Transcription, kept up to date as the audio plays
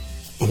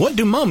What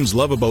do mums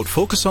love about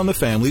Focus on the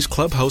Family's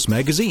Clubhouse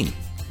magazine?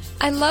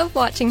 I love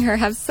watching her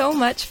have so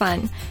much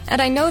fun, and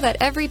I know that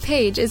every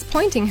page is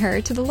pointing her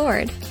to the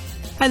Lord.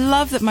 I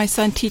love that my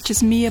son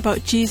teaches me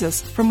about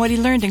Jesus from what he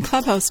learned in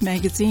Clubhouse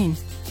magazine.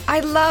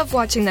 I love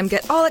watching them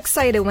get all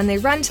excited when they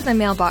run to the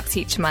mailbox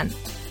each month.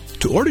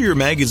 To order your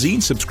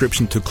magazine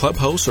subscription to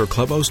Clubhouse or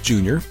Clubhouse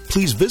Junior,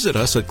 please visit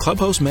us at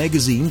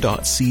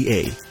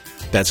clubhousemagazine.ca.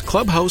 That's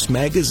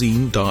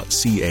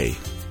clubhousemagazine.ca.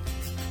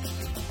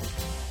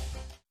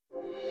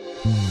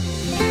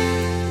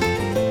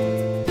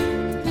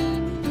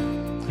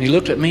 He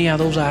looked at me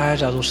out of those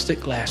eyes, out of those thick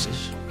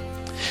glasses.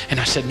 And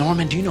I said,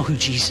 Norman, do you know who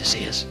Jesus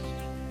is?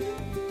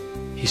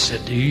 He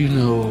said, do you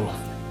know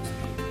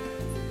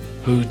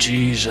who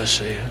Jesus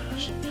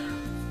is?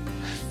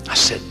 I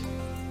said,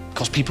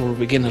 because people were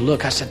beginning to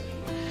look, I said,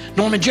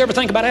 Norman, did you ever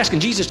think about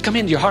asking Jesus to come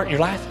into your heart and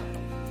your life?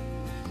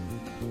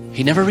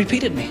 He never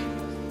repeated me.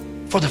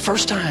 For the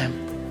first time,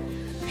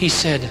 he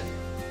said,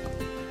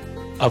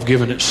 I've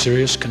given it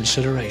serious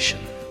consideration.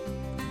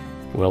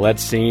 Well, that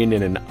scene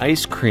in an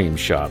ice cream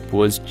shop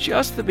was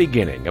just the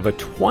beginning of a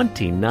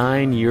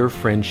 29-year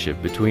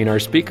friendship between our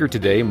speaker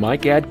today,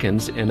 Mike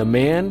Adkins, and a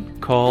man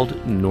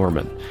called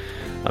Norman,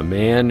 a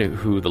man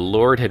who the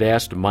Lord had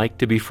asked Mike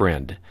to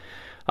befriend.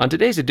 On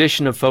today's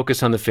edition of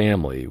Focus on the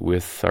Family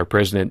with our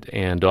president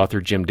and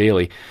author Jim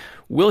Daly,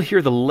 we'll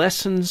hear the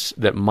lessons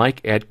that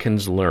Mike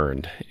Adkins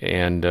learned,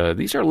 and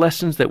these are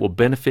lessons that will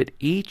benefit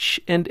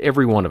each and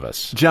every one of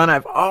us. John,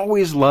 I've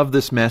always loved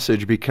this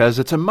message because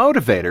it's a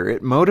motivator.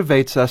 It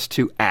motivates us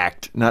to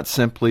act, not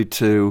simply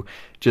to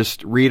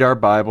just read our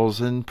Bibles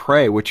and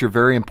pray, which are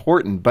very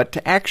important, but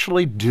to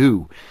actually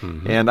do.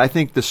 Mm-hmm. And I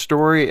think the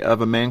story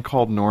of a man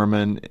called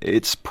Norman,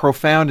 it's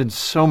profound in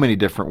so many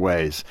different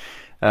ways.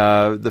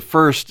 The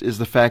first is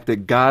the fact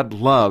that God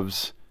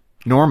loves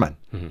Norman.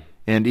 Mm-hmm.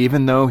 And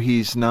even though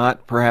he's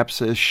not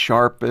perhaps as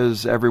sharp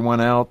as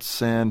everyone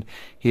else and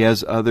he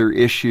has other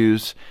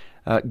issues,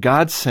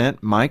 God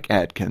sent Mike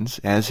Adkins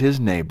as his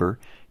neighbor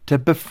to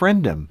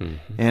befriend him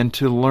and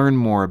to learn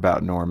more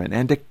about Norman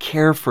and to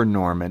care for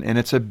Norman. And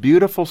it's a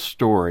beautiful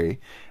story,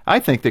 I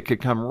think, that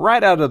could come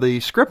right out of the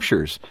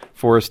Scriptures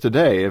for us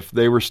today if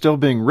they were still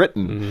being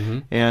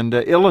written and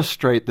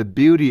illustrate the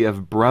beauty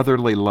of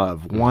brotherly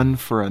love, one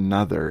for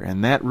another.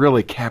 And that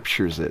really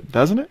captures it,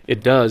 doesn't it?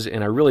 It does,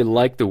 and I really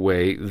like the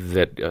way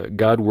that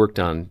God worked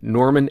on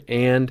Norman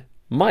and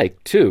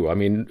Mike, too. I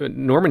mean,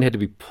 Norman had to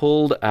be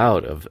pulled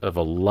out of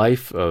a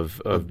life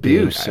of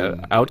abuse,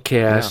 being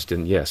outcast,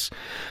 and yes.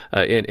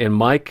 And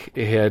Mike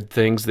had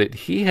things that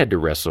he had to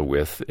wrestle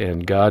with,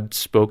 and God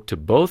spoke to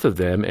both of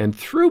them and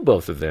through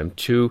both of them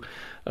to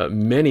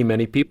many,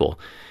 many people.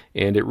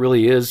 And it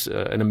really is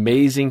an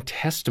amazing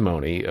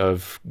testimony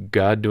of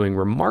God doing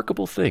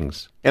remarkable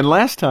things. And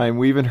last time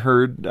we even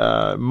heard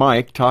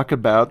Mike talk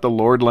about the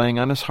Lord laying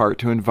on his heart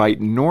to invite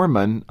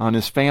Norman on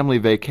his family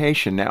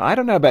vacation. Now, I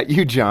don't know about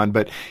you, John,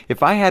 but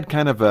if I had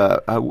kind of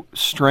a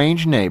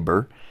strange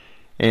neighbor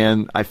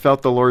and I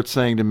felt the Lord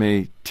saying to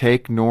me,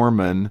 take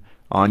Norman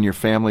on your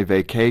family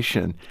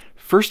vacation,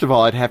 first of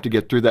all, I'd have to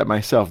get through that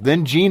myself.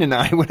 Then Gene and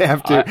I would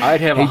have to...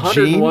 I'd have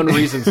 101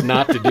 reasons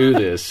not to do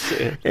this.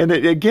 And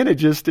again, it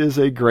just is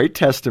a great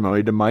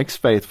testimony to Mike's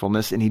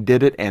faithfulness, and he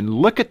did it. And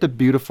look at the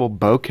beautiful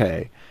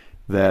bouquet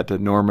that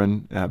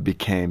Norman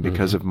became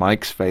because of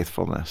Mike's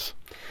faithfulness.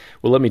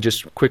 Well, let me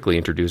just quickly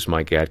introduce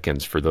Mike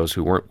Adkins for those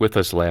who weren't with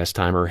us last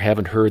time or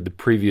haven't heard the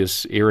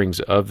previous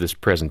airings of this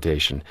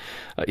presentation.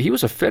 He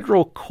was a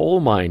federal coal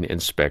mine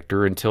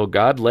inspector until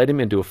God led him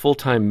into a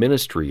full-time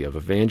ministry of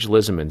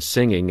evangelism and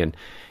singing, and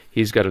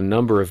he's got a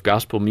number of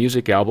gospel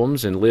music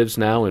albums and lives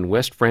now in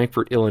West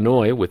Frankfort,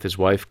 Illinois with his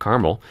wife,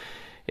 Carmel.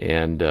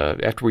 And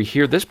after we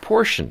hear this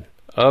portion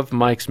of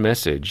Mike's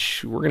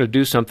message, we're going to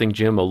do something,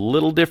 Jim, a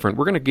little different.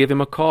 We're going to give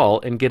him a call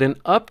and get an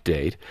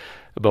update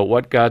about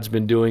what God's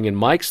been doing in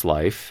Mike's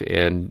life,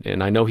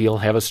 and I know he'll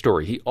have a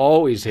story. He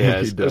always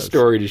has a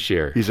story to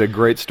share. He's a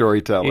great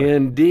storyteller.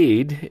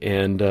 Indeed,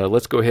 and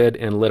let's go ahead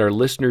and let our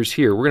listeners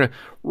hear. We're going to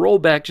roll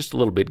back just a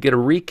little bit, get a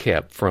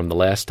recap from the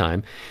last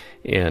time,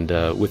 and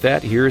with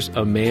that, here's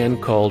a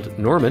man called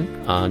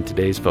Norman on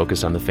today's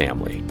Focus on the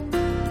Family.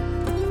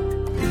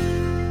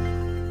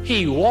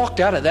 He walked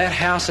out of that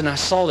house, and I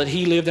saw that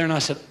he lived there, and I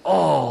said,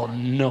 oh,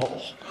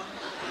 no.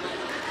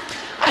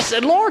 I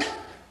said, Lord,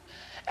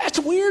 that's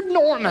weird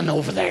Norman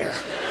over there.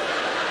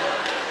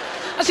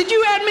 I said,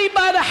 you had me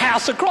by the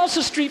house across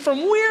the street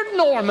from weird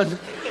Norman.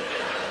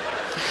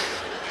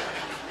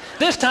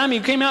 This time he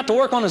came out to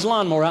work on his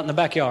lawnmower out in the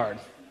backyard.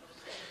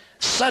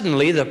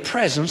 Suddenly the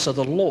presence of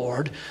the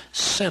Lord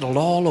settled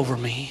all over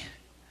me.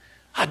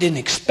 I didn't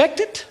expect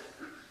it.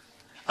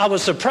 I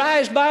was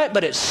surprised by it,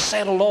 but it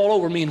settled all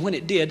over me, and when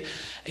it did,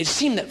 it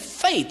seemed that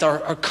faith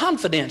or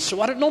confidence,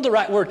 so I don't know the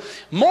right word,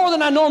 more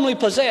than I normally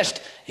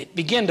possessed, it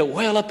began to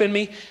well up in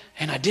me,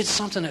 and I did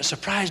something that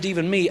surprised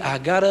even me. I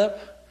got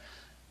up,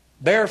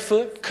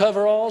 barefoot,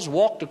 coveralls,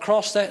 walked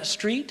across that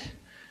street,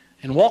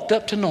 and walked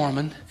up to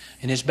Norman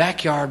in his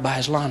backyard by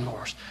his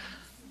lawnmowers.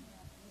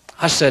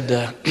 I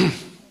said,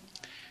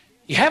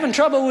 you having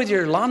trouble with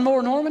your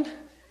lawnmower, Norman?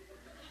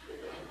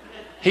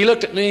 He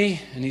looked at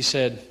me and he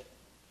said,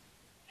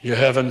 "You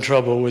having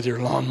trouble with your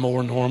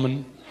lawnmower,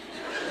 Norman?"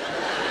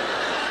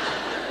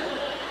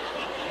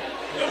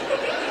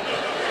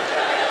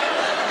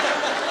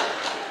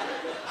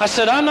 I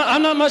said, I'm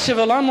not much of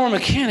a lawnmower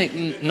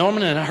mechanic,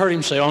 Norman. And I heard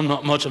him say, "I'm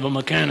not much of a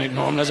mechanic,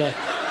 Norman." As I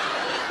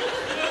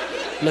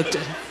looked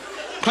at him,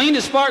 cleaned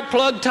a spark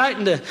plug,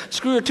 tightened a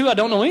screw or two. I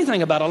don't know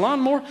anything about a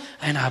lawnmower.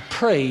 And I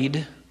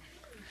prayed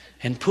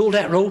and pulled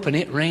that rope, and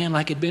it ran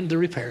like it'd been to the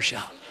repair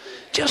shop.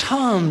 Just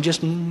hummed,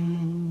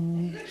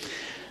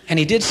 And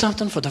he did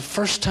something for the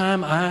first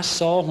time I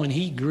saw when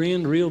he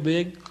grinned real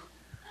big.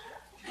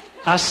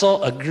 I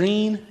saw a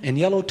green and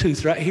yellow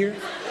tooth right here.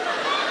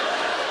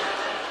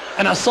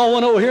 And I saw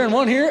one over here and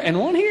one here and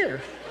one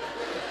here.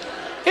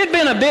 It'd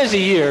been a busy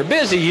year.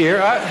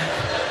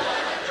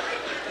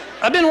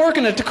 I've been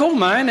working at the coal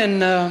mine,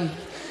 and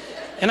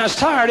I was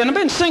tired, and I've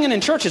been singing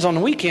in churches on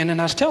the weekend,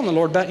 and I was telling the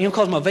Lord about,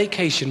 because my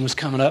vacation was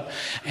coming up.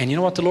 And you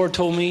know what the Lord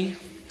told me?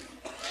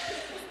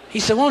 He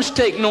said, "Why don't you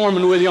take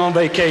Norman with you on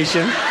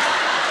vacation?"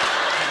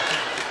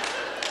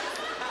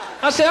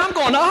 I said, "I'm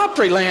going to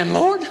Opryland,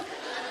 Lord."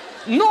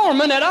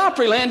 Norman at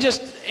Opryland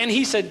and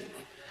he said,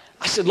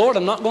 I said, "Lord,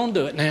 I'm not going to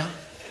do it now.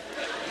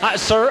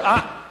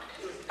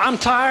 I'm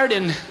tired."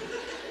 And a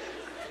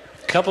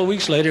couple of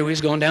weeks later, we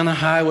was going down the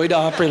highway to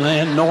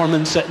Opryland.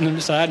 Norman sitting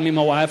beside me,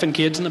 my wife and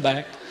kids in the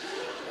back.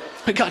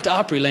 We got to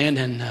Opryland,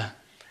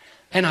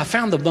 and I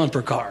found the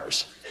bumper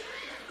cars.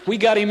 We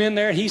got him in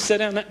there, and he sat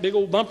down in that big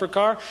old bumper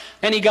car,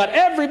 and he got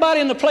everybody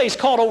in the place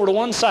called over to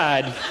one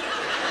side.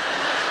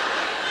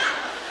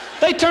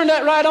 They turned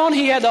that right on.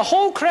 He had the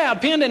whole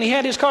crowd pinned, and he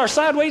had his car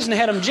sideways, and they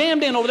had them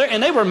jammed in over there,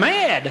 and they were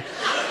mad.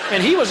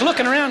 And he was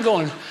looking around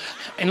going,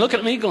 and looking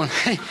at me going,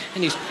 hey,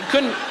 and he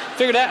couldn't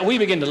figure it out. And we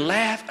began to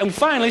laugh, and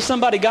finally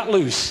somebody got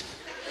loose.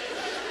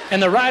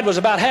 And the ride was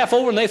about half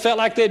over, and they felt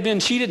like they'd been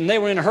cheated, and they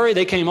were in a hurry.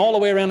 They came all the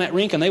way around that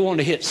rink, and they wanted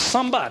to hit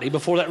somebody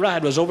before that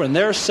ride was over, and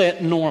there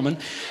sat Norman,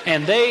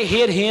 and they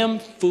hit him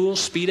full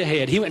speed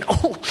ahead. He went,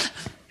 "Oh,"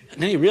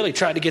 and then he really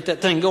tried to get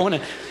that thing going,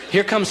 and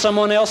here comes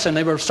someone else, and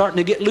they were starting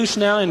to get loose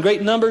now in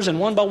great numbers, and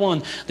one by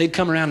one, they'd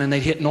come around, and they'd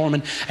hit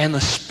Norman, and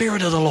the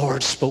Spirit of the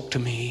Lord spoke to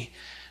me,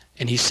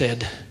 and he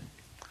said,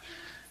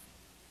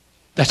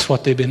 "That's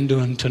what they've been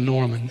doing to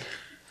Norman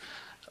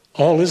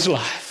all his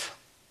life.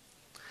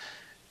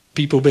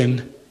 People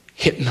been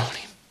hitting on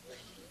him."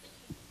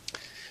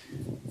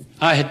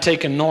 I had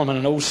taken Norman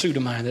an old suit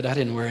of mine that I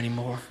didn't wear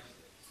anymore.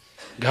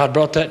 God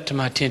brought that to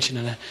my attention,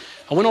 and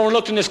I went over and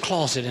looked in this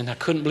closet, and I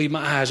couldn't believe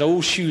my eyes.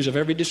 Old shoes of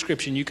every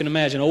description you can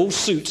imagine, old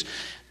suits,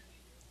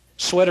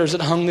 sweaters that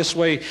hung this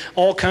way,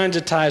 all kinds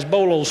of ties,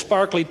 bolos,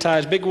 sparkly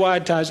ties, big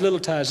wide ties, little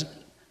ties,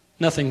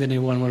 nothing that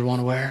anyone would want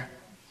to wear.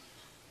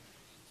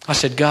 I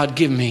said, "God,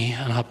 give me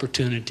an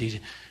opportunity.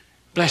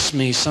 Bless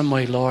me some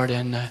way, Lord."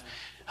 And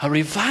a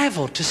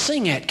revival to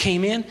sing at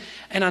came in,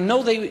 and I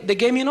know they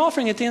gave me an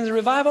offering at the end of the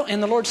revival,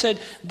 and the Lord said,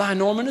 "Buy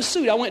Norman a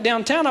suit." I went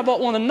downtown, I bought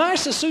one of the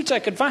nicest suits I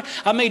could find.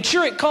 I made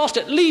sure it cost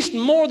at least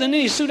more than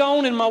any suit I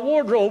own in my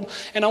wardrobe,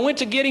 and I went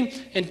to get him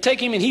and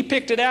take him, and he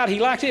picked it out. He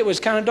liked it. It was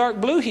kind of dark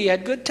blue. He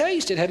had good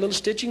taste. It had little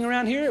stitching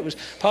around here. It was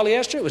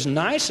polyester. It was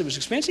nice. It was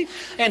expensive.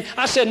 And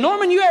I said,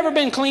 "Norman, you ever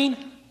been clean?"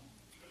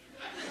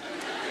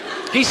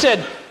 He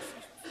said,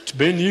 "It's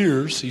been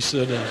years." He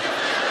said,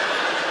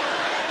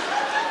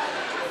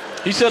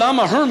 "I'm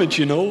a hermit,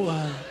 you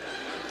know.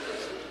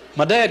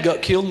 My dad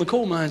got killed in the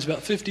coal mines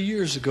about 50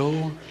 years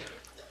ago.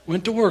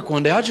 Went to work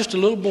one day. I was just a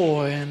little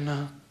boy,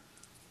 and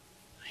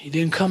he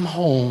didn't come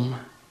home.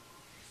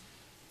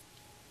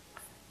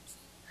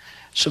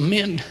 Some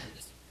men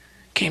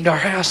came to our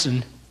house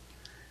and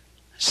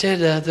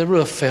said the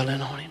roof fell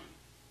in on him.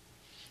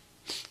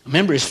 I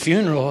remember his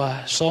funeral.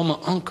 I saw my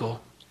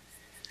uncle.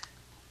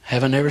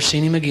 Haven't ever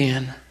seen him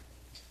again.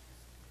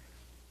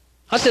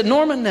 I said,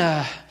 "Norman,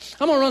 I'm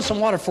going to run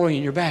some water for you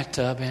in your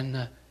bathtub, and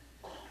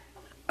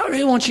I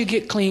really want you to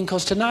get clean,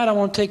 because tonight I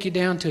want to take you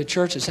down to a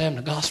church that's having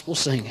a gospel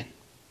singing."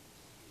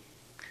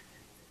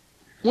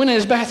 Went in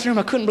his bathroom.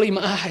 I couldn't believe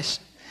my eyes.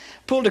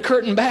 Pulled the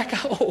curtain back.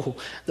 Oh,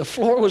 the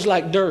floor was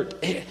like dirt.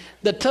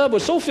 The tub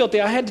was so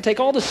filthy I had to take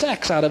all the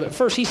sacks out of it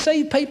first. He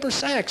saved paper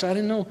sacks. I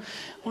didn't know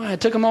why. I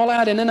took them all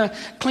out, and then I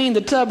cleaned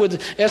the tub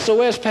with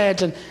SOS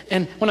pads,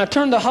 and when I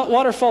turned the hot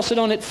water faucet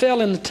on, it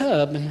fell in the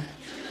tub, and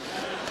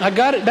I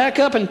got it back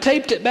up and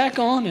taped it back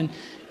on, and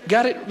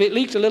got it. It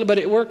leaked a little, but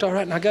it worked all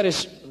right. And I got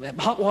his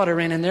hot water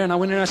ran in there, and I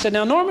went in and I said,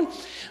 "Now, Norman,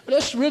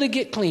 let's really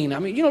get clean. I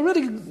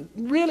mean,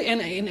 really."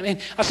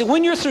 And I said,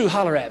 "When you're through,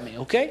 holler at me,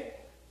 okay?"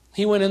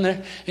 He went in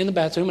there in the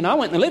bathroom, and I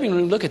went in the living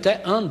room to look at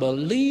that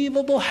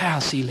unbelievable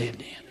house he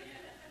lived in.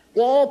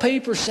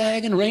 Wallpaper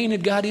sagging, rain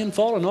had got in,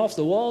 falling off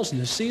the walls and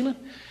the ceiling,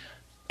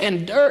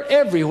 and dirt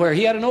everywhere.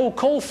 He had an old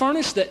coal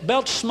furnace that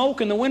belched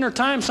smoke in the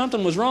wintertime.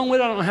 Something was wrong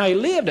with it. I don't know how he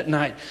lived at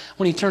night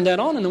when he turned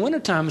that on in the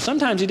wintertime.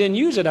 Sometimes he didn't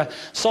use it. I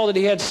saw that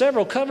he had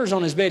several covers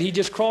on his bed. He'd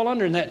just crawl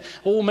under, and that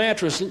old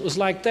mattress was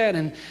like that.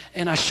 And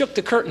I shook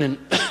the curtain, and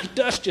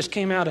dust just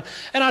came out.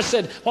 And I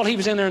said, while he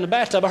was in there in the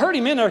bathtub, I heard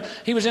him in there.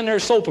 He was in there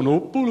soaping. He was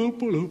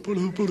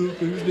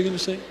beginning to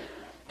sing.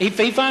 He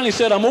finally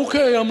said, I'm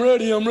okay, I'm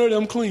ready,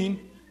 I'm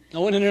clean. I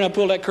went in there and I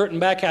pulled that curtain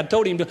back. I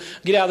told him to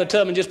get out of the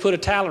tub and just put a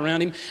towel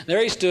around him.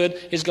 There he stood.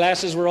 His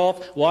glasses were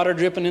off, water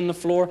dripping in the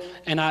floor,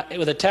 and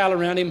with a towel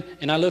around him,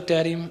 and I looked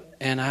at him,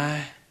 and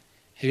have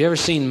you ever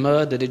seen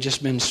mud that had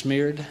just been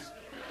smeared?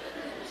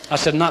 I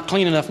said, not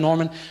clean enough,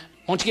 Norman. Why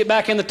don't you get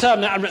back in the tub?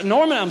 Now,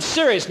 Norman, I'm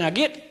serious. Now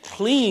get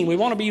clean. We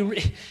want to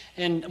be...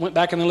 And went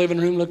back in the living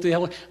room, looked at the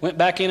hell, went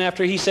back in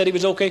after he said he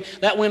was okay.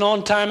 That went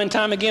on time and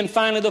time again.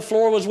 Finally, the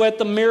floor was wet,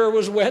 the mirror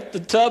was wet,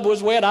 the tub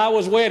was wet, I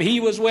was wet, he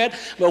was wet.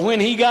 But when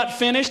he got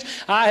finished,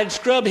 I had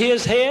scrubbed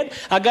his head.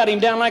 I got him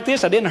down like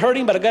this. I didn't hurt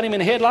him, but I got him in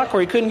a headlock where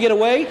he couldn't get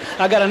away.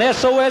 I got an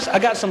SOS. I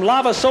got some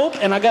lava soap,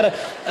 and I got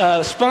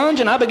a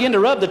sponge, and I began to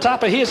rub the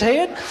top of his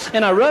head.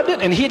 And I rubbed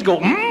it, and he'd go,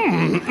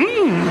 I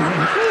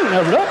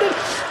rubbed it,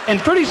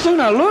 and pretty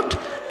soon I looked,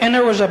 and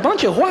there was a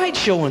bunch of white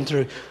showing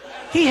through.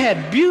 He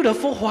had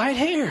beautiful white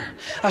hair.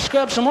 I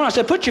scrubbed some more. I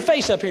said, put your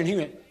face up here. And he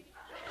went.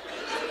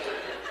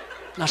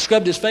 And I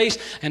scrubbed his face,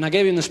 and I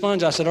gave him the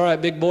sponge. I said, all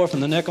right, big boy, from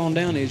the neck on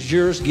down, it's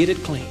yours. Get it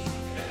clean.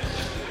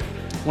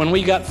 When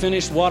we got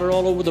finished, water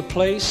all over the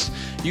place,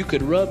 you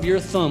could rub your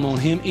thumb on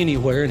him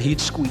anywhere, and he'd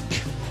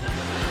squeak.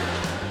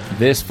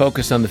 This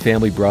Focus on the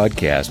Family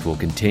broadcast will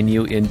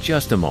continue in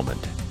just a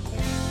moment.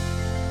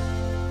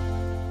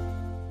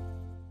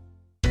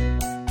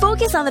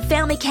 Focus on the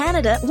Family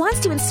Canada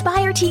wants to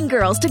inspire teen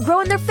girls to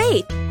grow in their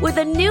faith with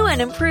a new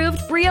and improved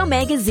Brio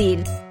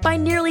magazine. By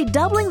nearly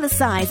doubling the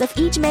size of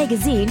each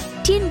magazine,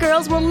 teen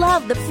girls will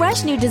love the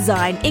fresh new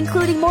design,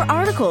 including more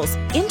articles,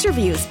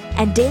 interviews,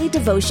 and daily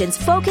devotions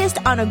focused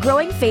on a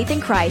growing faith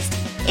in Christ.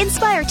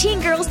 Inspire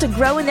teen girls to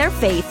grow in their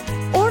faith.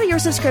 Order your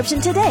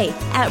subscription today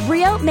at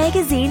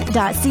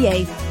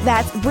briomagazine.ca.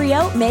 That's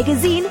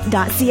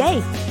briomagazine.ca.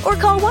 Or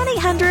call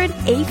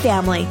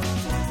 1-800-A-FAMILY.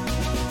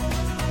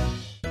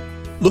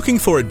 Looking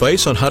for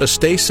advice on how to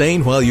stay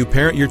sane while you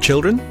parent your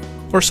children?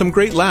 Or some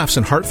great laughs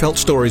and heartfelt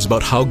stories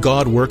about how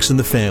God works in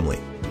the family?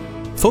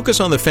 Focus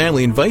on the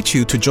Family invites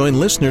you to join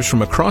listeners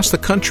from across the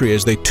country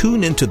as they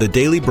tune into the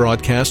daily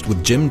broadcast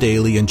with Jim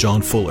Daly and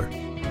John Fuller.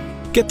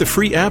 Get the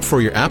free app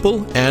for your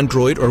Apple,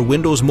 Android, or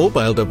Windows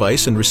mobile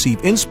device and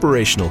receive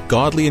inspirational,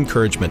 godly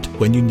encouragement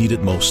when you need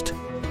it most.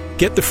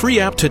 Get the free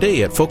app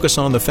today at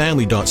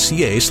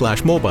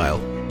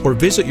focusonthefamily.ca/mobile or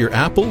visit your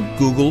Apple,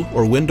 Google,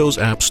 or Windows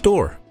App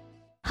Store.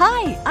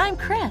 Hi, I'm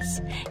Chris.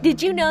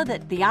 Did you know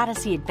that the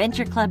Odyssey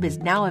Adventure Club is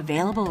now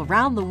available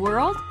around the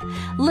world?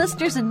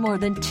 Listeners in more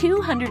than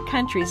 200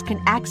 countries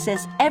can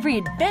access every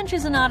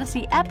Adventures in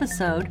Odyssey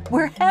episode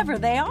wherever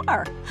they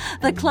are.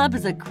 The club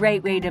is a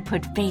great way to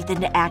put faith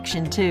into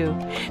action, too,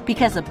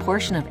 because a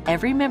portion of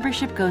every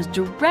membership goes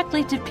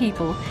directly to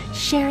people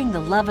sharing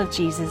the love of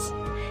Jesus.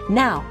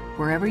 Now,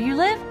 wherever you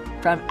live,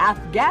 from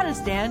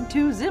Afghanistan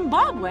to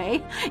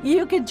Zimbabwe,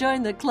 you can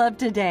join the club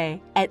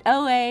today at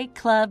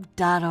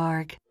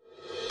oaclub.org.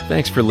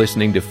 Thanks for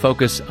listening to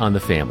Focus on the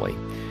Family.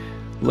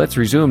 Let's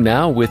resume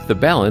now with the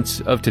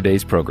balance of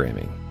today's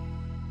programming.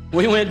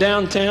 We went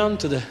downtown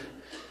to the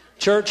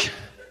church,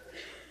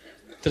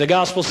 to the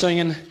gospel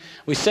singing.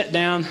 We sat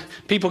down.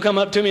 People come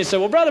up to me and say,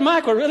 well, Brother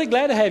Mike, we're really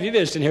glad to have you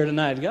visiting here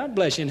tonight. God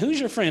bless you. And who's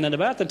your friend? And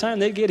about the time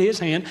they'd get his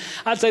hand,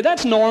 I'd say,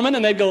 that's Norman.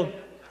 And they'd go...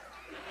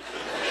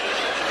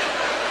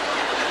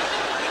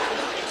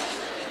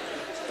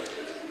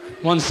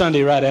 One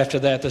Sunday right after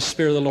that, the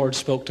Spirit of the Lord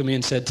spoke to me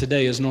and said,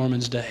 today is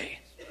Norman's day.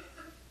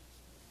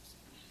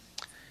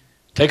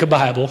 Take a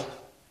Bible,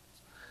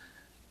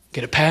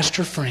 get a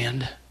pastor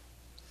friend.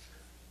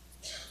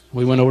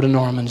 We went over to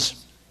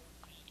Norman's.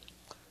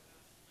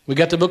 We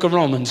got the book of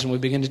Romans and we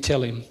began to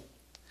tell him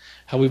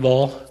how we've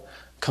all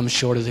come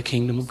short of the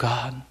kingdom of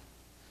God,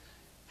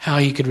 how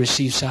he could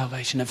receive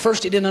salvation. At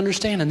first he didn't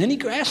understand, and then he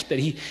grasped it.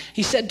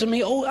 He said to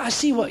me, oh, I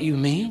see what you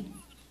mean.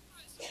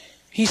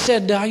 He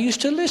said, I used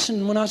to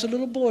listen when I was a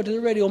little boy to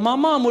the radio. My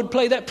mom would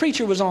play, that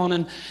preacher was on,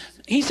 and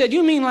he said,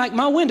 you mean like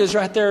my windows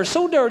right there are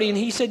so dirty? And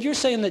he said, you're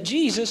saying that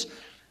Jesus,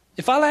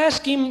 if I'll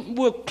ask him,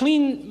 will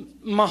clean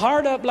my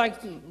heart up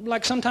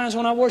like sometimes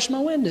when I wash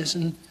my windows.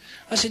 And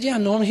I said, yeah,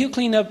 Norman, he'll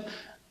clean up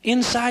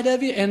inside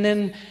of you and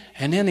then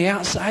the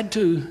outside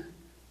too.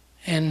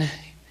 And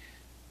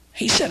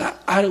he said,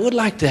 I would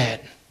like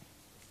that.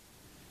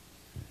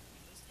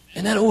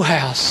 In that old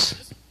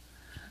house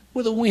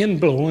with the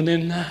wind blowing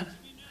in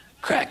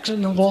cracks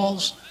in the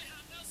walls.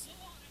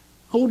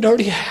 Old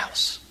dirty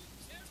house.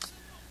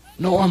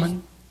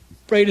 Norman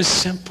prayed a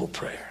simple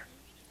prayer.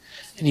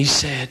 And he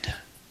said,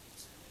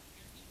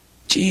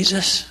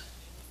 Jesus,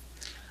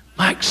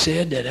 Mike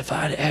said that if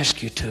I'd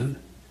ask you to,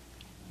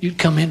 you'd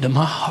come into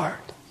my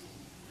heart.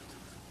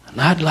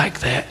 And I'd like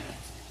that.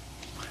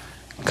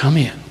 Come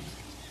in.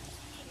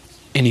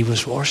 And he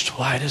was washed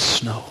white as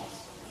snow.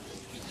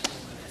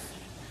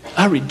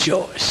 I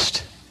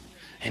rejoiced.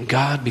 And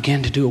God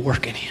began to do a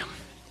work in him.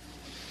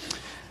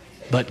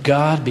 But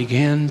God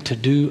began to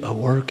do a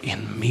work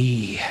in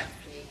me.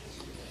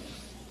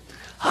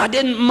 I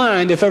didn't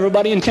mind if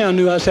everybody in town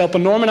knew I was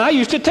helping Norman. I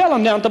used to tell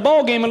them down at the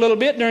ball game a little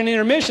bit during the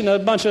intermission. A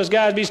bunch of us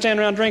guys be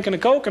standing around drinking a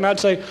Coke, and I'd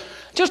say,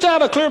 Just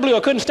out of a clear blue, I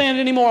couldn't stand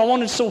it anymore. I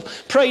wanted to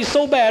praise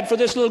so bad for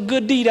this little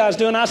good deed I was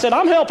doing. I said,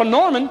 I'm helping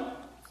Norman.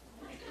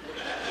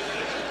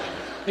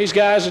 These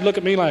guys would look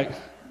at me like,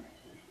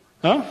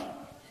 huh?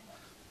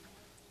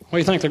 What do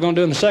you think they're going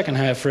to do in the second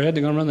half, Fred?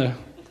 They're going to run the...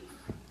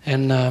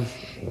 And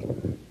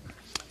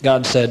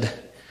God said,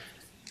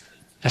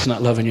 that's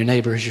not loving your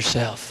neighbor as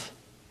yourself.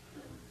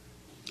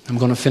 I'm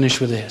going to finish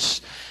with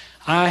this.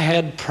 I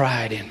had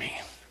pride in me.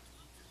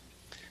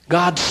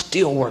 God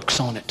still works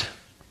on it.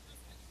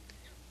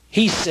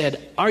 He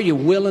said, are you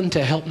willing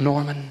to help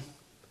Norman?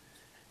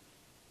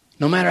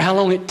 No matter how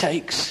long it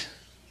takes.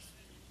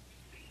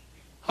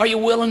 Are you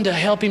willing to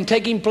help him,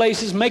 take him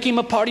places, make him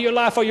a part of your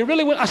life? Are you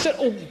really willing? I said,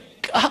 oh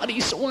God,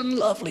 he's so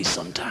unlovely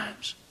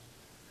sometimes.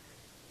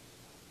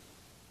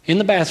 In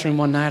the bathroom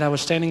one night, I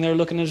was standing there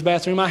looking at his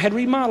bathroom. I had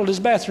remodeled his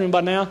bathroom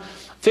by now,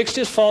 fixed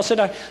his faucet,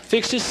 I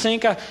fixed his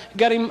sink, I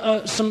got him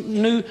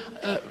some new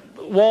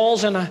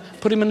walls, and I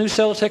put him a new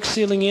Celotex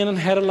ceiling in and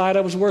had a light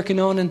I was working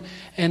on.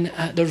 And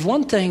there was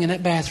one thing in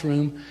that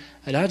bathroom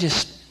that I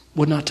just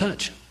would not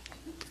touch.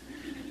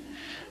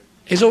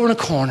 It's over in a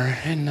corner,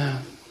 and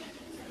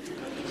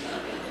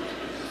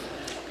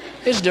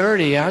it's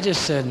dirty. I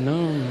just said,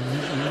 no.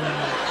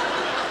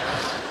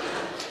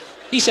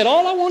 He said,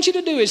 all I want you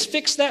to do is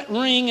fix that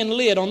ring and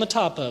lid on the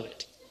top of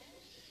it.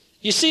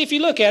 You see, if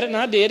you look at it, and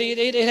I did,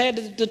 it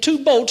had the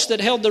two bolts that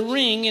held the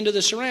ring into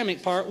the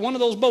ceramic part. One of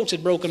those bolts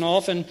had broken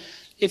off, and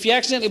if you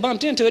accidentally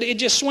bumped into it, it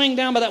just swung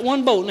down by that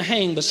one bolt and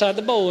hang beside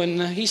the bowl.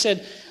 And he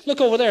said,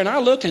 look over there. And I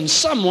looked, and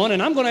someone, and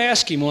I'm going to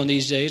ask him one of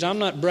these days. I'm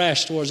not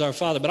brash towards our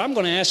Father, but I'm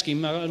going to ask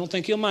him. I don't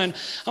think he'll mind.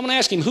 I'm going to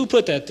ask him who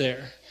put that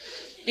there.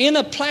 In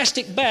a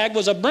plastic bag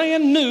was a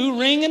brand new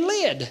ring and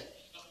lid.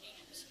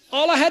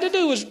 All I had to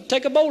do was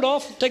take a bolt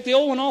off, take the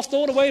old one off,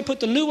 throw it away,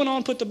 put the new one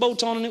on, put the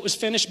bolts on, and it was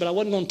finished, but I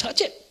wasn't going to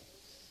touch it.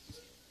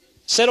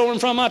 Sat over in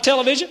front of my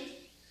television.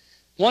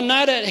 One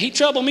night, he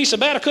troubled me so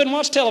bad I couldn't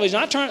watch television.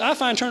 I turned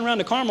around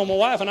to Carmel, my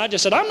wife, and I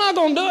just said, I'm not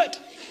going to do it.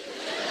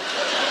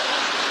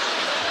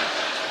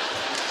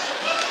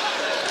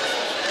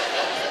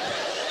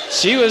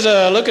 She was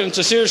looking at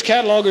the Sears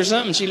catalog or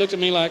something. She looked at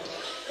me like...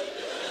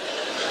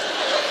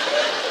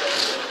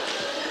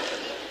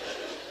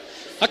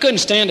 I couldn't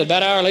stand it.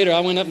 About an hour later, I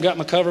went up and got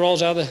my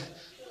coveralls out of the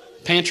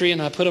pantry, and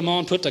I put them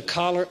on, put the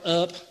collar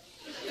up.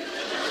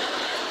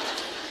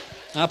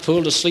 I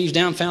pulled the sleeves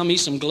down, found me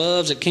some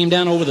gloves that came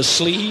down over the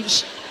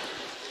sleeves.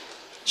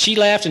 She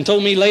laughed and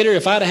told me later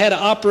if I'd have had an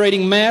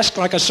operating mask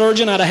like a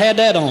surgeon, I'd have had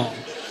that on.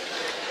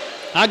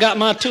 I got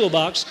my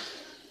toolbox,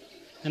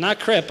 and I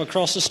crept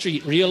across the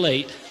street real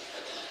late,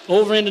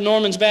 over into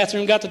Norman's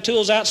bathroom, got the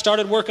tools out,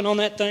 started working on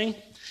that thing.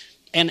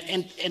 And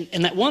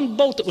that one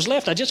bolt that was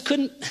left, I just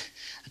couldn't...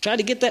 I tried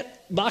to get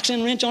that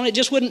boxing wrench on it,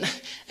 just wouldn't.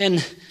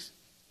 And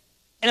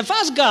if I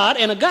was God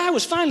and a guy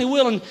was finally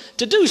willing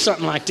to do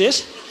something like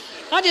this,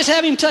 I'd just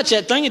have him touch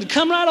that thing. It'd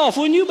come right off,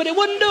 wouldn't you? But it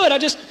wouldn't do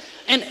it.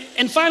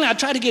 And finally I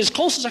tried to get as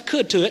close as I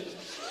could to it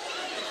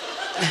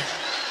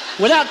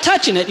without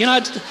touching it. You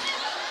know,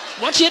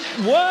 watch it.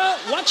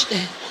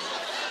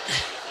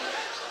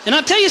 And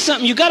I'll tell you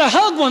something, you got to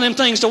hug one of them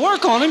things to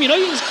work on them, you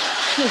know.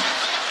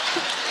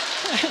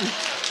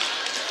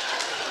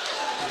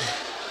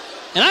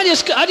 And I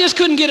just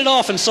couldn't get it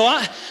off, and so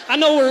I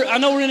know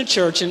we're in a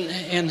church,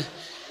 and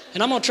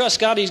I'm gonna trust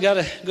God. He's got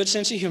a good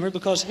sense of humor,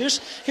 because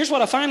here's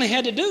what I finally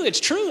had to do. It's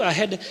true. I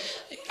had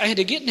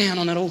to get down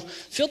on that old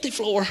filthy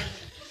floor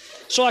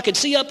so I could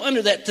see up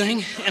under that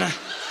thing, and I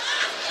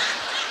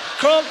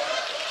crawled,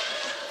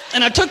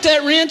 and I took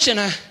that wrench, and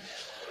I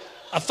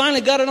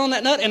finally got it on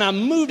that nut, and I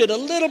moved it a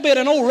little bit,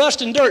 and old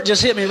rust and dirt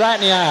just hit me right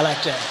in the eye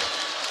like that.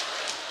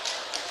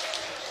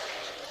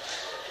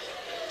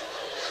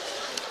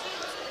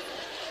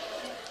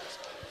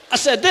 I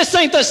said, this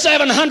ain't the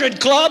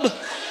 700 Club.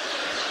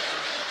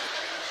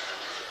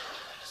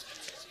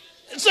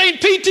 This ain't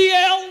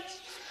PTL.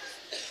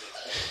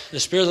 The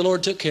Spirit of the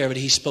Lord took care of it.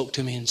 He spoke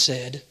to me and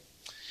said,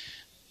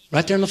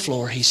 right there on the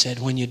floor, he said,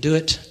 when you do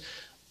it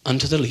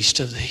unto the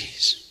least of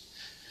these,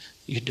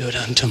 you do it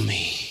unto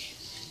me.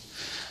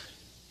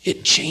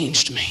 It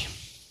changed me.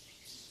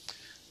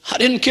 I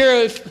didn't care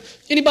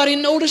if anybody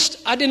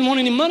noticed. I didn't want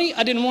any money.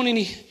 I didn't want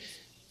any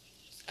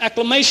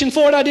acclamation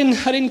for it. I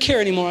didn't care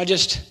anymore. I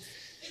just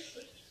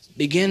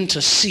began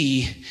to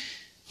see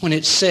when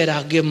it said,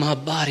 I'll give my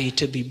body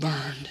to be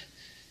burned.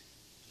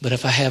 But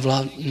if I have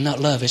not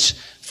love, it's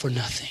for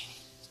nothing.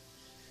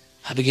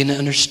 I began to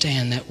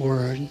understand that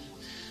word,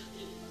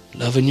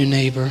 loving your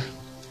neighbor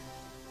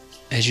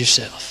as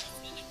yourself.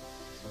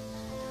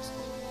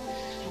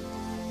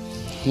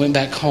 Went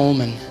back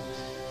home and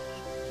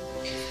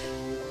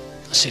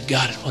I said,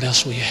 God, what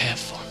else will you have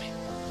for me?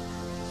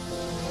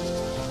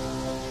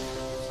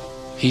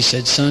 He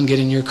said, son, get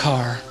in your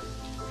car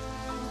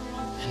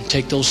and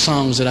take those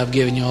songs that I've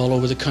given you all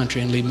over the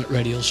country and leave them at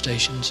radio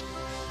stations.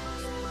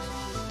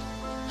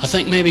 I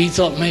think maybe he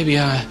thought maybe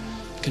I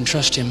can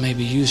trust him,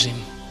 maybe use him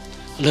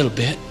a little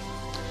bit.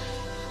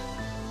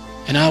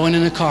 And I went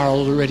in the car,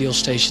 all the radio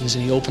stations,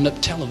 and he opened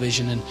up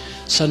television, and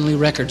suddenly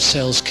record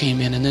sales came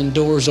in, and then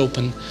doors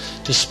opened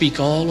to speak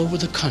all over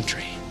the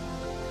country.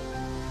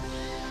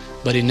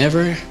 But he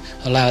never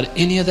allowed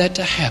any of that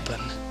to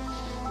happen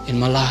in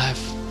my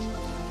life.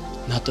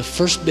 Not the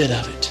first bit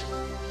of it.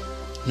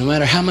 No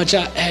matter how much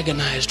I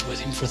agonized with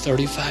him for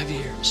 35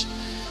 years.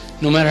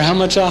 No matter how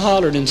much I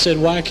hollered and said,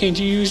 why can't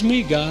you use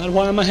me, God?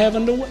 Why am I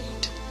having to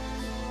wait?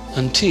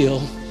 Until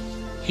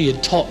he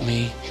had taught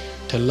me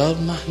to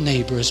love my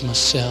neighbor as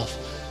myself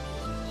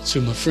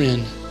through my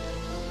friend,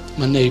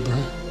 my neighbor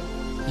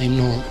named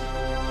Norman.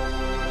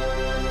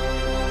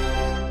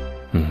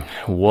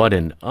 What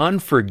an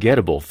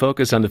unforgettable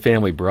Focus on the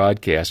Family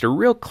broadcast. A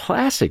real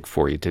classic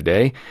for you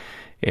today.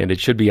 And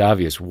it should be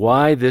obvious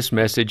why this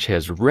message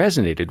has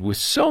resonated with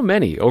so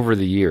many over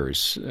the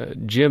years.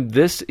 Jim,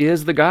 this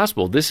is the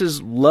gospel. This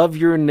is love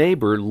your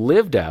neighbor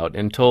lived out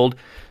and told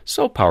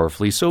so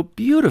powerfully, so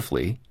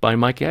beautifully by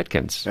Mike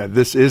Atkins.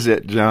 This is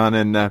it, John,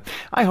 and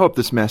I hope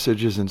this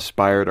message has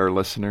inspired our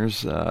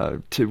listeners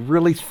to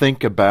really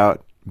think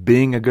about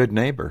being a good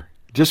neighbor.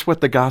 Just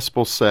what the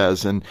gospel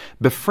says, and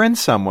befriend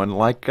someone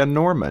like a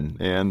Norman,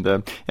 and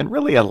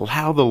really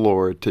allow the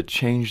Lord to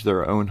change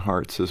their own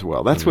hearts as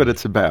well. That's what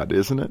it's about,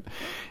 isn't it?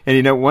 And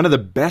you know, one of the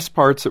best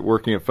parts at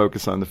working at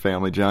Focus on the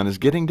Family, John, is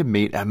getting to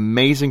meet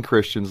amazing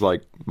Christians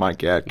like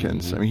Mike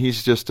Atkins. I mean,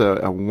 he's just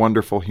a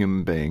wonderful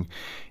human being.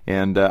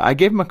 And I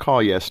gave him a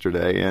call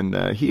yesterday,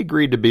 and he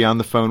agreed to be on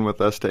the phone with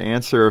us to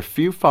answer a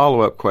few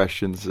follow-up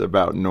questions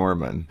about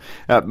Norman.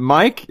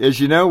 Mike, as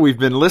you know, we've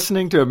been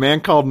listening to A Man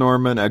Called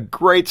Norman, a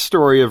great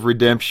story of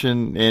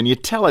redemption, and you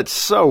tell it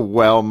so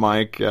well,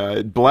 Mike.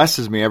 It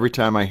blesses me every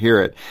time I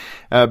hear it.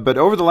 But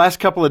over the last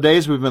couple of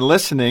days, we've been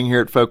listening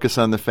here at Focus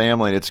on the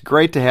Family, and it's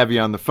great to have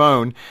you on the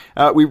phone.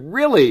 We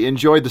really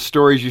enjoyed the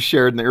stories you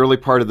shared in the early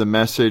part of the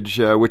message,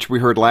 which we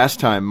heard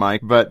last time,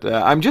 Mike. But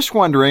I'm just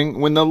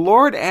wondering, when the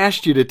Lord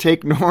asked you to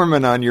take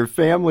Norman on your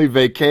family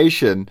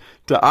vacation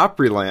to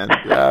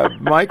Opryland,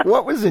 Mike,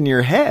 what was in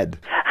your head?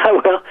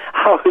 Well,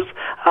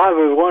 I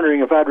was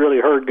wondering if I'd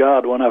really heard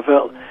God when I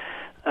felt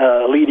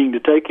leading to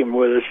take him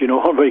with us,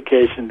 on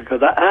vacation,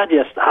 because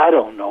I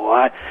don't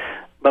know.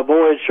 But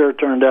boy, it sure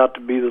turned out to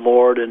be the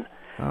Lord, and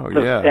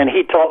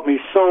he taught me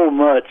so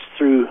much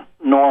through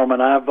Norman.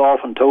 I've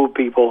often told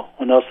people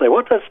when they'll say,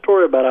 "What's that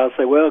story about?" I'll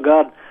say, "Well,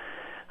 God,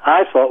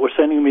 I thought was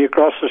sending me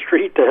across the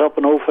street to help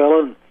an old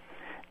fella and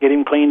get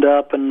him cleaned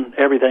up and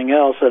everything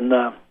else." And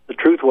the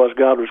truth was,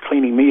 God was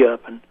cleaning me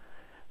up in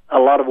a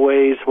lot of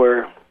ways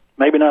where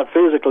maybe not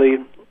physically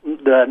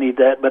that I need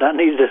that, but I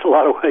needed it a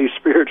lot of ways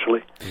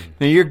spiritually.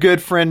 Now, your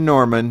good friend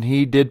Norman,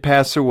 he did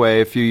pass away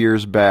a few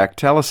years back.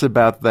 Tell us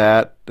about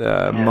that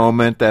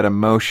moment, that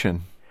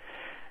emotion.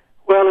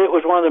 Well, it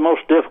was one of the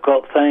most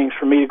difficult things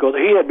for me to go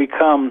through. He had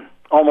become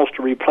almost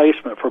a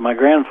replacement for my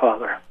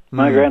grandfather.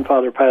 My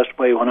grandfather passed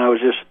away when I was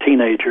just a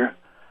teenager,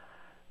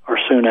 or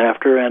soon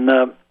after, and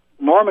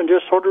Norman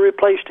just sort of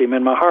replaced him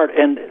in my heart.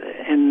 And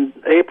in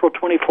April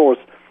 24th,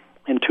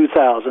 in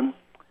 2000,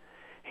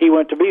 he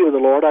went to be with the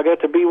Lord. I got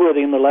to be with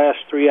him the last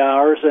 3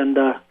 hours, and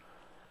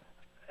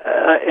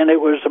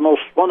it was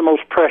one of the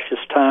most precious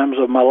times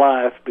of my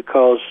life,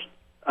 because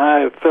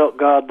I felt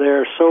God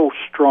there so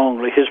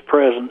strongly, His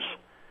presence.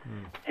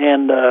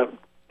 And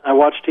I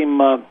watched him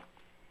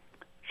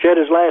shed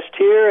his last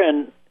tear,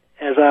 and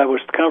as I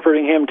was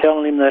comforting him,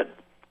 telling him that,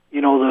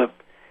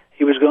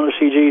 he was going to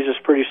see Jesus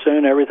pretty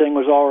soon, everything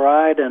was all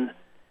right, and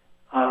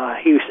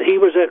he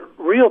was at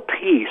real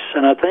peace.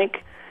 And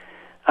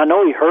I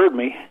know he heard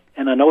me,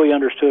 and I know he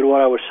understood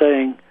what I was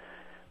saying,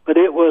 but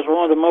it was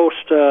one of the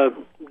most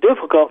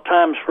difficult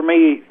times for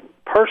me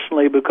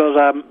personally, because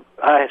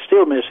I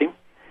still miss him.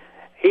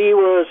 He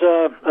was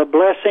a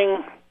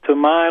blessing to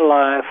my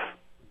life.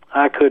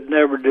 I could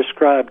never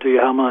describe to you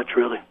how much,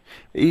 really.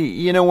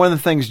 One of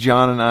the things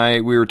John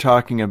and we were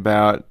talking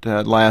about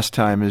last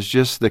time is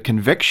just the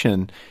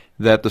conviction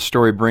that the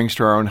story brings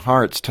to our own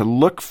hearts, to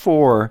look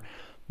for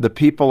the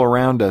people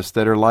around us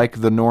that are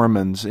like the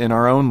Normans in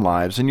our own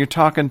lives. And you're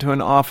talking to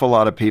an awful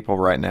lot of people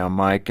right now,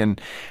 Mike. And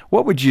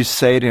what would you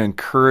say to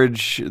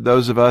encourage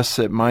those of us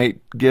that might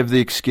give the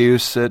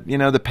excuse that,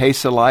 the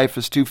pace of life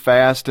is too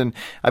fast, and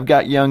I've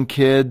got young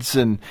kids,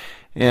 and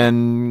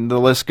the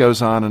list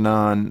goes on and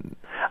on?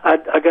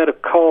 I got a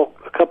call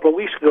a couple of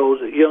weeks ago.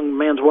 It was a young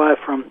man's wife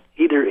from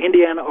either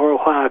Indiana or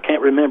Ohio. I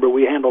can't remember.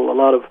 We handle a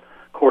lot of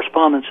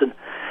correspondence. And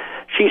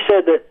she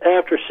said that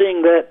after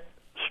seeing that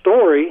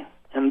story,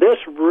 and this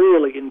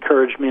really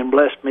encouraged me and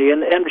blessed me,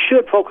 and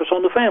should focus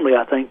on the family,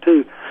 I think,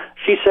 too.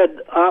 She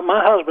said,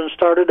 my husband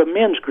started a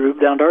men's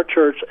group down to our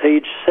church,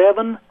 age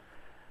 7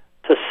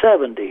 to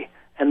 70,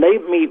 and they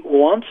meet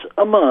once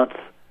a month,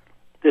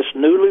 this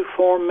newly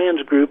formed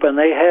men's group, and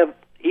they have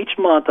each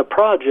month a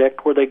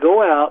project where they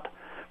go out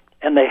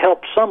and they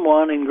help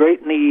someone in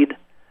great need,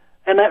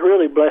 and that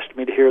really blessed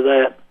me to hear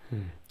that.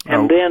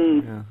 And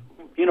then,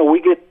 we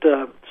get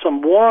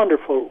some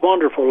wonderful,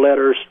 wonderful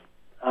letters.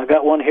 I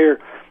got one here,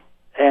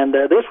 and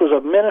this was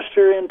a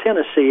minister in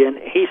Tennessee, and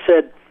he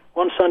said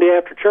one Sunday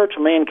after church,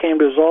 a man came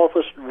to his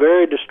office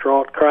very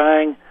distraught,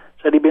 crying,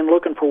 Said he'd been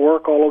looking for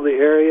work all over the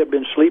area,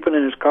 been sleeping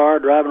in his car,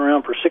 driving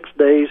around for 6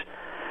 days,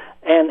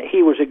 and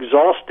he was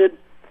exhausted.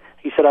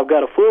 He said, I've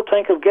got a full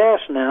tank of gas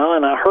now,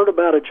 and I heard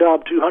about a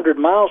job 200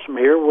 miles from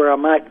here where I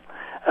might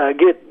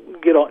get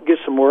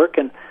some work.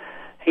 But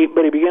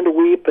he began to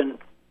weep, and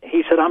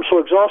he said, I'm so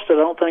exhausted,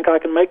 I don't think I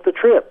can make the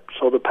trip.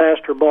 So the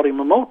pastor bought him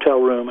a motel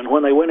room, and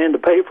when they went in to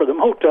pay for the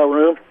motel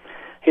room,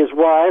 his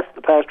wife,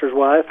 the pastor's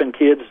wife, and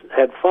kids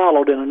had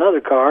followed in another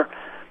car.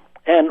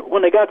 And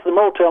when they got to the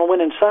motel and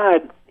went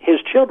inside,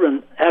 his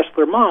children asked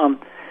their mom,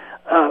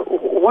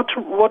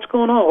 what's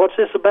going on? What's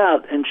this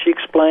about? And she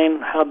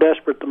explained how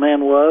desperate the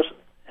man was.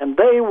 And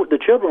the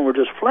children were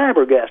just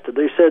flabbergasted.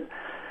 They said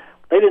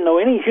they didn't know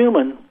any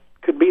human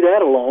could be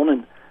that alone.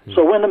 And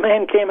so when the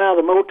man came out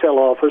of the motel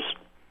office,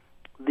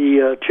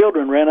 the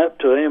children ran up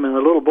to him, and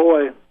the little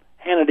boy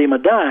handed him a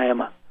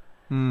dime.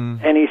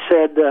 And he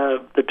said,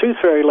 the tooth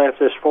fairy left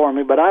this for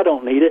me, but I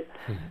don't need it.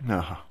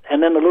 No.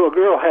 And then the little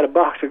girl had a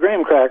box of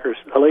graham crackers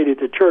a lady at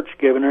the church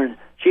given her, and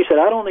she said,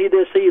 I don't need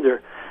this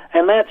either.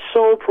 And that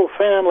so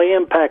profoundly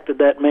impacted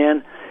that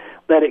man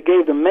that it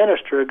gave the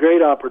minister a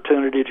great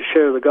opportunity to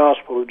share the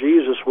gospel of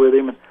Jesus with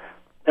him.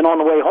 And on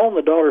the way home,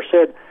 the daughter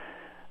said,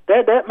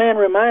 that man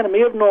reminded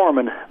me of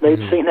Norman. They'd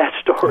seen that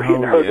story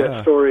and heard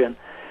that story, and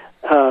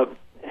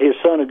his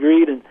son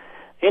agreed. And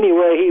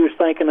anyway, he was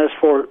thanking us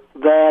for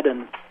that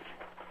and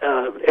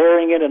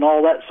airing it and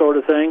all that sort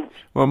of thing.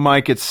 Well,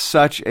 Mike, it's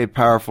such a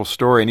powerful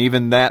story, and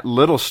even that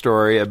little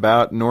story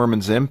about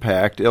Norman's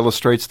impact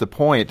illustrates the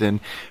point.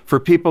 And for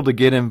people to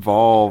get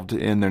involved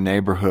in their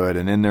neighborhood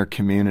and in their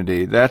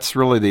community, that's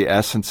really the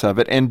essence of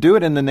it, and do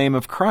it in the name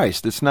of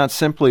Christ. It's not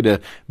simply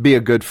to be a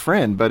good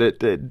friend, but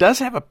it does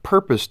have a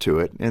purpose to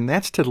it, and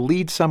that's to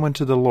lead someone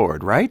to the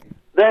Lord, right?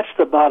 That's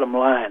the bottom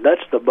line.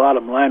 That's the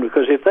bottom line,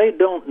 because if they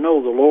don't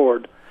know the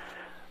Lord,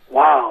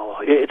 wow,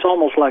 it's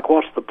almost like,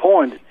 what's the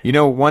point? You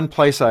know, one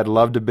place I'd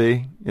love to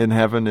be in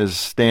heaven is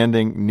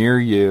standing near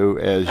you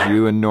as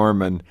you and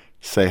Norman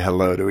say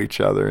hello to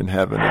each other in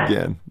heaven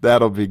again.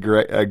 That'll be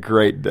a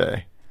great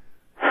day.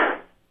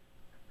 I'm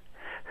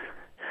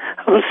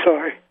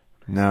sorry.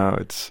 No,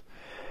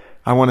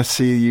 I want to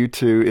see you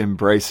two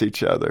embrace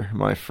each other,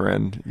 my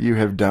friend. You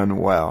have done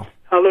well.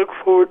 I look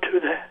forward to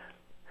that.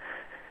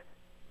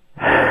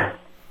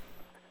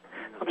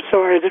 I'm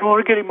sorry, I didn't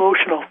want to get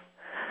emotional.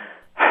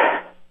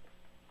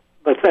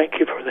 But thank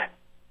you for that.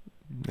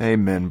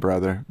 Amen,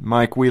 brother.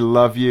 Mike, we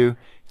love you.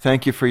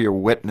 Thank you for your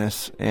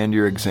witness and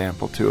your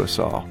example to us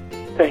all.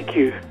 Thank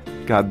you.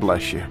 God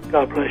bless you.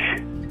 God bless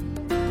you.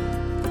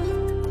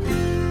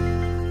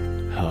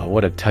 Oh,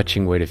 what a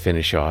touching way to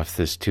finish off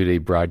this 2-day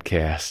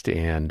broadcast.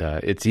 And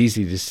it's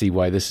easy to see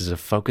why this is a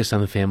Focus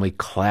on the Family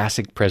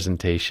classic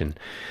presentation.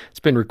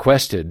 It's been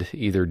requested,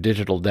 either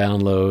digital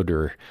download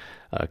or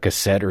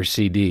cassette or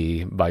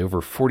CD, by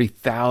over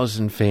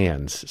 40,000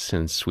 fans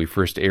since we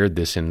first aired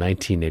this in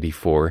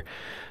 1984.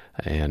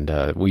 And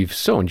we've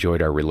so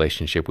enjoyed our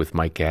relationship with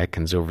Mike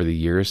Atkins over the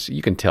years.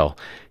 You can tell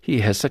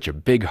he has such a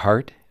big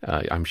heart.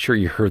 I'm sure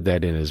you heard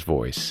that in his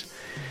voice.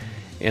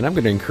 And I'm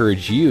going to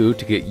encourage you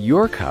to get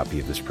your copy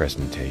of this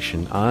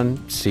presentation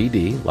on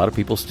CD. A lot of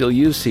people still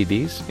use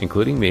CDs,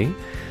 including me.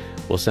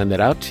 We'll send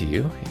that out to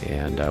you,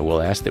 and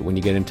we'll ask that when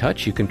you get in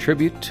touch, you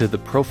contribute to the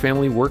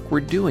pro-family work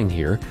we're doing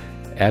here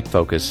at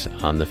Focus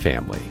on the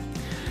Family.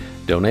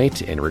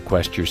 Donate and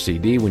request your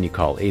CD when you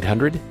call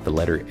 800, the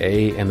letter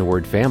A and the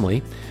word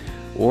family,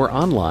 or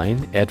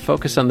online at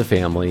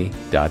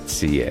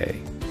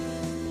focusonthefamily.ca.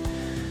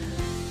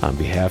 On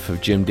behalf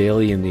of Jim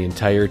Daly and the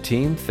entire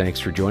team, thanks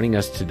for joining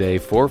us today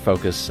for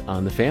Focus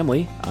on the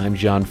Family. I'm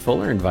John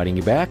Fuller, inviting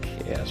you back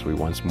as we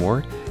once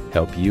more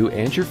help you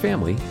and your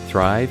family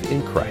thrive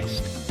in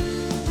Christ.